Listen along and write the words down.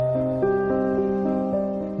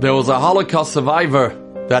There was a Holocaust survivor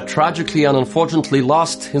that tragically and unfortunately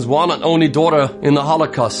lost his one and only daughter in the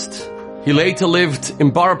Holocaust. He later lived in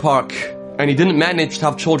Borough Park, and he didn't manage to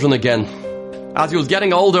have children again. As he was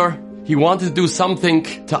getting older, he wanted to do something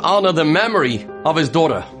to honor the memory of his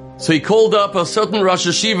daughter. So he called up a certain Rosh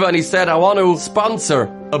Yeshiva and he said, I want to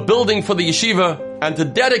sponsor a building for the yeshiva and to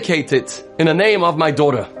dedicate it in the name of my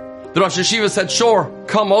daughter. The Rosh Yeshiva said, sure,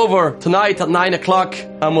 come over tonight at 9 o'clock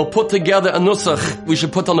and we'll put together a nusach we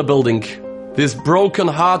should put on the building. This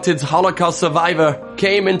broken-hearted Holocaust survivor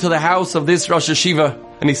came into the house of this Rosh Yeshiva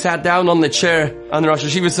and he sat down on the chair, and the Rosh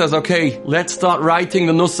Yeshiva says, okay, let's start writing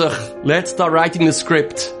the nusach. Let's start writing the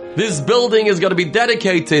script. This building is going to be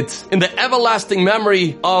dedicated in the everlasting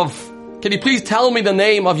memory of, can you please tell me the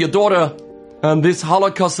name of your daughter? And this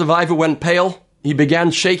Holocaust survivor went pale. He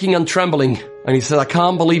began shaking and trembling. And he said, I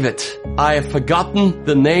can't believe it. I have forgotten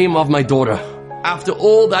the name of my daughter. After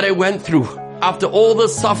all that I went through, after all the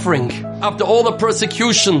suffering, after all the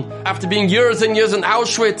persecution, after being years and years in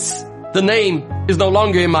Auschwitz, the name is no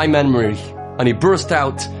longer in my memory. And he burst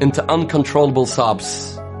out into uncontrollable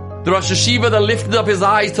sobs. The Rosh Yeshiva then lifted up his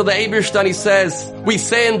eyes to the Aibishter and he says, we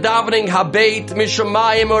say in davening, Habeit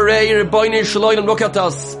mishamayim orei reboini shaloim, look at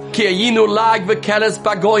us. Ki ayinu lag v'keles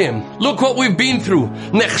bagoyim. Look what we've been through.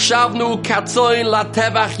 Nechshavnu katzoin la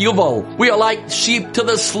tevach yuval. We are like sheep to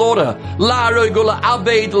the slaughter. La roigu la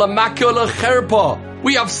abed la makyo la cherpa.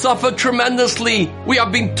 We have suffered tremendously. We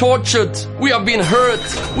have been tortured. We have been hurt.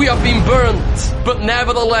 We have been burnt. But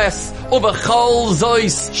nevertheless,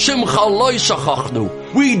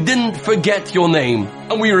 we didn't forget your name.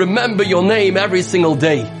 And we remember your name every single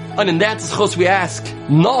day. And in that zchus we ask,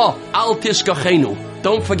 no, al tishkachenu.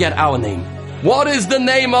 Don't forget our name. What is the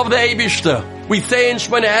name of the Aibishter? We say in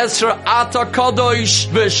Shemona Esra, Ata Kadosh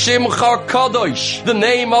v'Shimcha Kadosh. The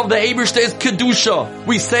name of the Aibishter is Kedusha.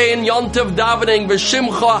 We say in Yontav davening,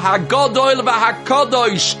 v'Shimcha HaGadoil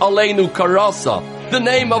v'HaKadosh Aleinu Karasa. The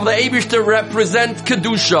name of the Aibishter represents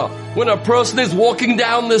Kedusha. When a person is walking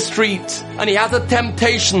down the street and he has a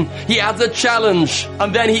temptation, he has a challenge,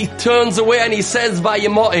 and then he turns away and he says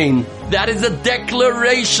Vayemo'in, that is a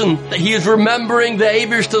declaration that he is remembering the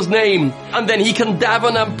Aibishter's name, and then he can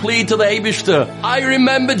daven and plead to the Aibishter, I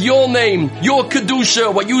remembered your name, your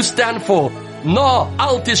Kedusha, what you stand for. No,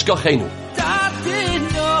 al tishkachenu.